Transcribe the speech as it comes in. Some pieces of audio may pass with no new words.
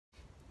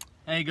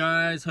Hey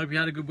guys, hope you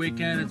had a good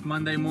weekend. It's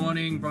Monday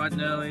morning, bright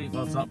and early.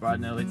 Well, it's not bright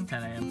and early, it's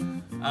 10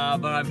 AM.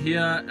 But I'm here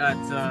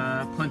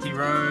at Plenty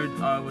Road.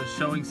 I was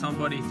showing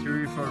somebody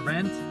through for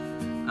rent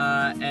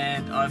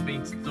and I've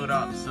been stood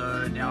up,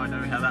 so now I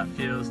know how that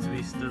feels to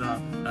be stood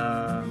up.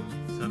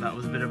 So that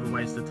was a bit of a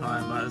waste of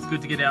time, but it's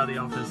good to get out of the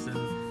office, and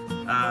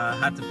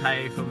had to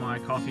pay for my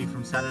coffee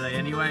from Saturday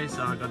anyway,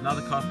 so I got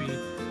another coffee.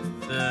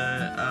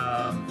 The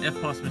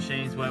FPOS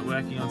machines weren't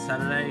working on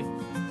Saturday,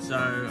 so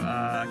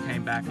I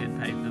came back and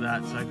paid for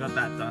that, so I got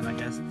that done, I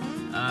guess.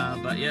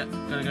 But yeah,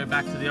 gotta go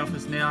back to the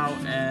office now,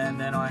 and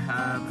then I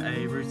have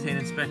a routine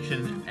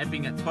inspection in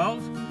Epping at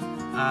 12,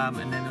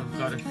 and then I've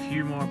got a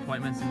few more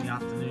appointments in the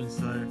afternoon,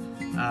 so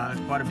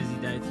quite a busy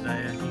day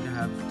today. I think I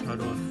have a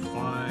total of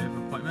 5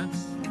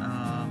 appointments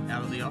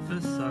out of the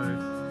office, so,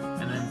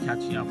 and then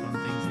catching up on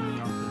things in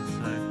the office.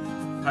 So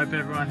hope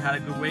everyone had a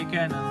good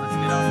weekend, and let's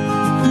get on.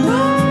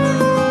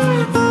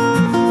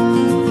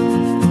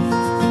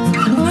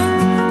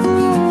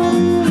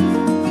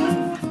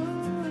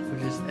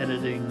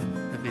 Editing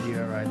the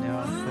video right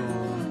now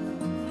for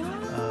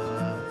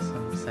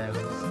some sales.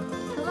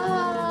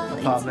 Hello,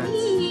 Apartments.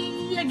 it's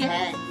me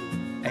again.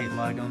 8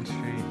 Lygon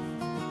Street,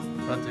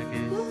 Brunswick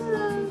is.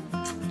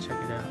 Check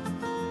it out.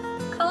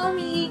 Call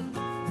me.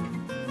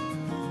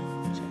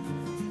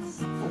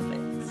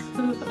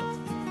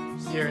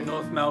 Here in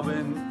North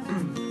Melbourne,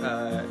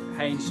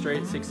 Haynes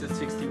Street, 6 at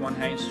 61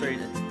 Haynes Street.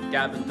 It's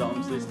Gab and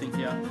Dom's listing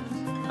here.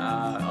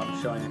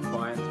 I'm showing a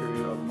client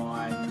through of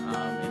mine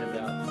in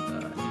about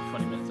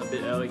 20 minutes, a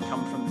bit early,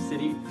 come from the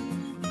city.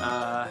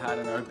 Had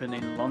an open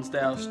in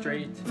Lonsdale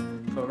Street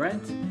for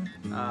rent.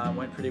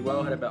 Went pretty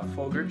well, had about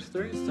 4 groups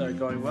through, so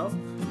going well.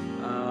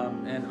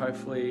 And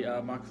hopefully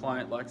my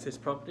client likes this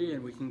property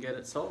and we can get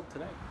it sold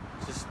today.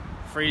 Just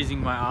freezing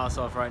my ass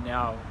off right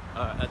now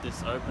at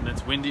this open.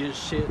 It's windy as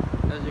shit,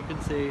 as you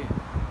can see.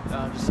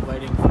 Just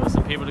waiting for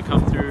some people to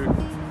come through.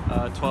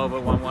 12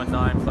 at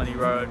 119 Plenty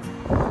Road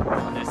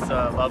on this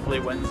lovely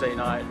Wednesday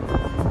night.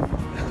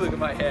 Look at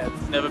my hair,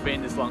 it's never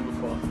been this long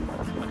before.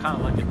 I kind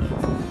of like it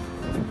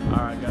though.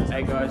 Alright guys,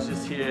 hey guys,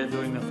 just here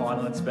doing the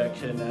final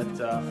inspection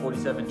at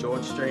 47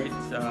 George Street.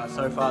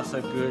 So far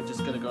so good,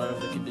 just going to go over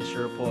the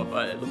condition report,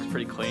 but it looks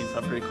pretty clean, so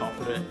I'm pretty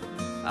confident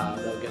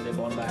they'll get their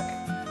bond back.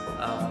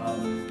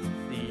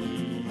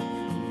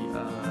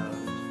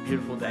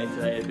 Beautiful day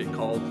today, a bit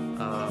cold,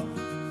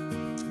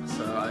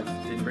 so I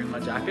didn't bring my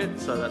jacket,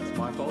 so that's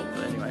my fault,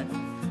 but anyway.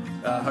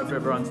 Hope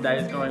everyone's day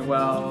is going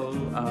well,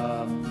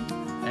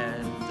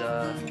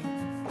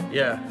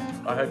 yeah,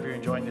 I hope you're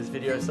enjoying this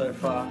video so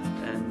far,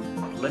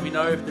 and let me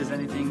know if there's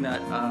anything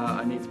that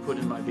I need to put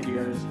in my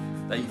videos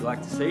that you'd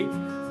like to see.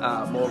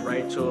 More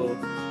Rachel,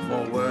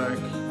 more work,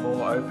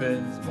 more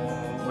opens, more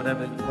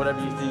whatever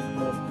you think,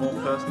 more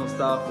personal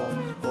stuff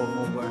or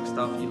more work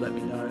stuff, you let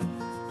me know,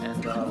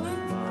 and I'll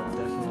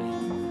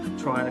definitely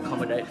try and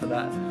accommodate for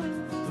that.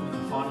 Doing the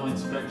final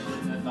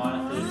inspection at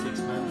 9 at 36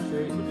 Main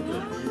Street. Look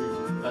at the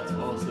view, that's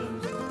awesome.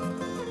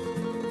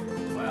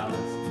 Wow,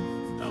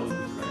 that would be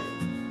great.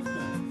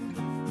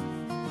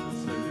 That's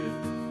so good.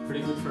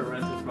 Pretty good for a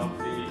rental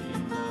property in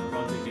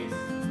Brunswick East.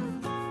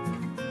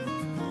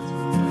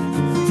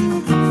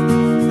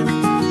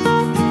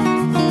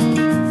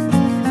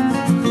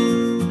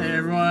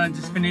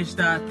 Just finished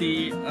at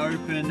the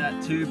open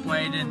at 2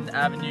 Bladen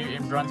Avenue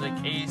in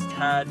Brunswick East.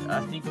 Had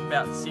I think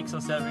about 6 or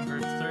 7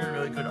 groups through.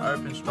 Really good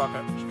open,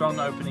 strong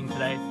opening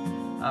today.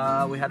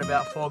 We had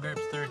about 4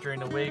 groups through during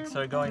the week,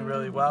 so going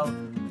really well.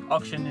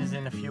 Auction is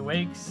in a few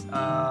weeks.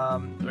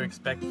 We're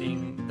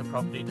expecting the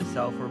property to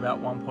sell for about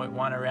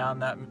 1.1 around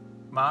that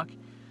mark.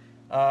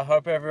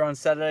 Hope everyone's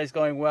Saturday is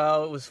going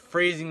well. It was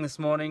freezing this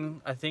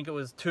morning. I think it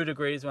was 2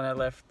 degrees when I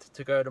left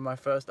to go to my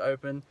first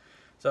open.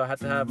 So I had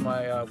to have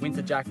my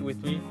winter jacket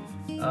with me.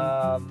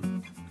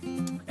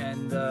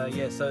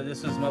 Yeah, so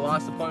this was my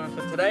last appointment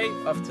for today.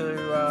 Off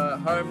to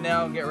home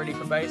now and get ready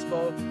for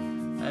baseball.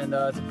 And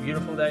it's a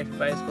beautiful day for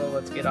baseball.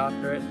 Let's get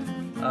after it.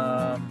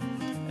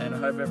 And I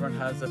hope everyone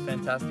has a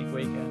fantastic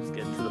weekend. Let's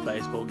get to the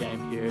baseball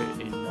game here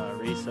in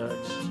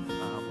Research.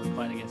 We're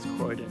playing against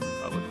Croydon,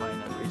 but we're playing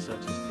at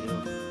Research's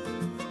field.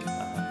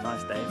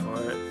 Nice day for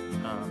it.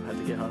 Had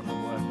to get home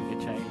from work and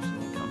get changed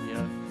and then come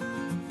here.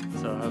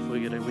 So hopefully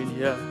we get a win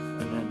here,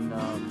 and then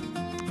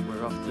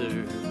we're off to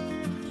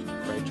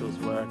Rachel's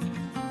work to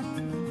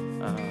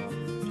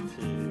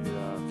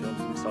film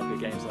some soccer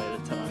games later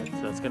tonight.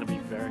 So it's going to be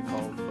very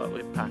cold, but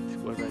we're packed,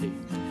 we're ready.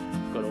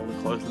 We've got all the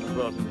clothes in the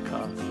world in the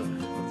car, so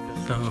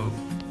let's go. So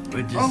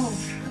we're just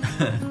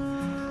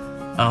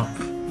up.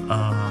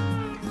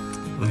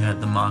 We had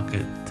the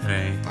market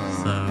today,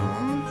 so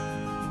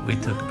we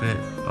took a bit.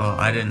 Oh,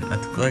 I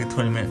took like a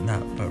 20-minute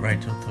nap, but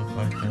Rachel took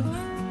like a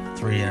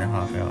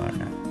 3.5-hour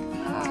nap.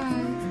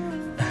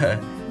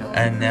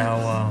 And now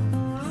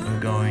we're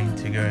going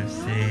to go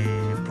see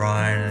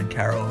Brian and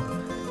Carol,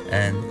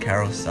 and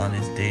Carol's son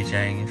is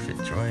DJing in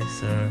Fitzroy,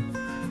 so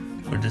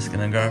we're just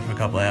gonna go for a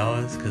couple of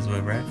hours because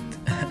we're wrecked,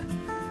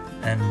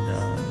 and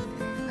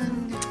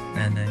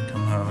then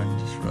come home and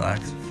just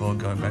relax before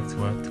going back to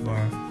work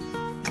tomorrow.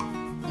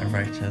 And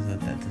Rach has a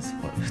dentist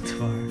appointment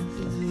tomorrow.